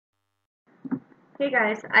Hey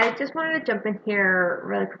guys, I just wanted to jump in here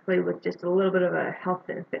really quickly with just a little bit of a health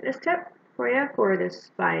and fitness tip for you for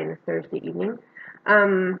this fine Thursday evening.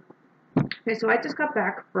 Um, okay, so I just got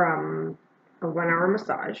back from a 1 hour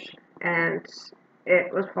massage, and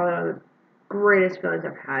it was probably one of the greatest feelings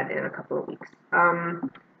I've had in a couple of weeks.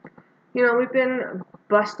 We've been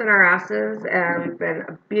busting our asses and we've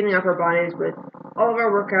been beating up our bodies with all of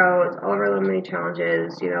our workouts, all of our limiting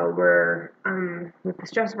challenges. We're with the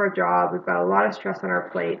stress of our job, we've got a lot of stress on our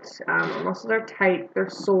plate. Our muscles are tight, they're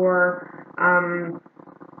sore. I'm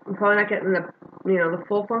probably not getting the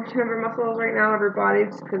full function of our muscles right now of our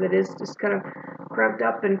bodies because it is just kind of cramped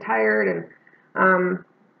up and tired, and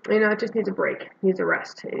it just needs a break, it needs a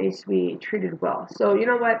rest, it needs to be treated well. So you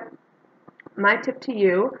know what? My tip to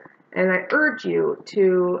you, and I urge you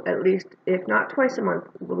to at least, if not twice a month,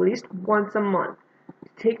 at least once a month,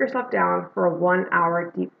 take yourself down for a 1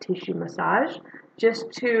 hour deep tissue massage just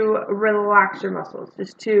to relax your muscles,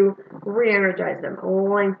 just to re-energize them,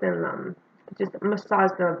 lengthen them, just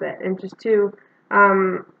massage them a bit, and just to,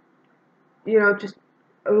 just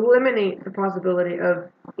eliminate the possibility of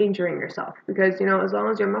injuring yourself. Because, as long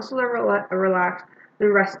as your muscles are relaxed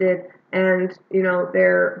and rested, and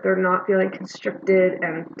they're not feeling constricted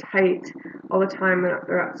and tight all the time, and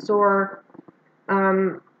they're not sore,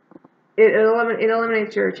 it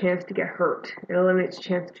eliminates your chance to get hurt. It eliminates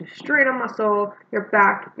your chance to strain a muscle, your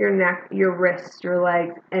back, your neck, your wrists, your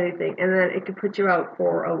legs, anything, and then it can put you out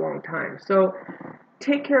for a long time. So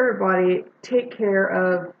take care of your body, take care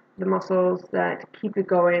of the muscles that keep you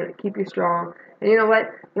going, that keep you strong. And you know what?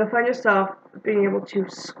 You'll find yourself being able to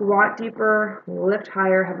squat deeper, lift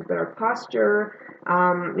higher, have a better posture.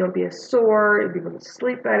 You'll be sore, you'll be able to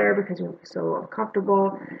sleep better because you'll be so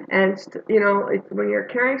uncomfortable. And when you're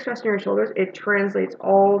carrying stress on your shoulders, it translates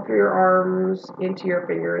all through your arms into your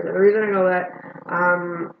fingers. And the reason I know that,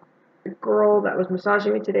 the girl that was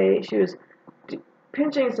massaging me today, she was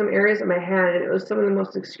pinching some areas of my hand, and it was some of the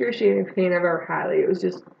most excruciating pain I've ever had. Like, it was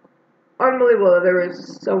just unbelievable that there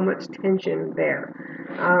was so much tension there.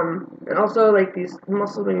 And also, like, these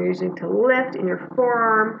muscles when you're using to lift in your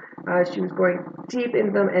forearm, she was going deep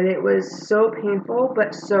into them, and it was so painful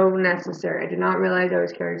but so necessary. I did not realize I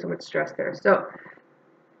was carrying so much stress there. So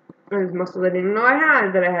there's muscles I didn't know I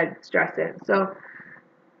had that I had stress in. So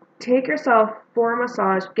take yourself for a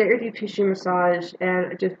massage, get your deep tissue massage,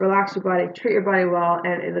 and just relax your body, treat your body well,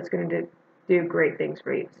 and it's going to do great things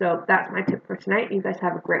for you. So that's my tip for tonight. You guys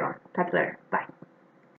have a great one. Talk to you later. Bye.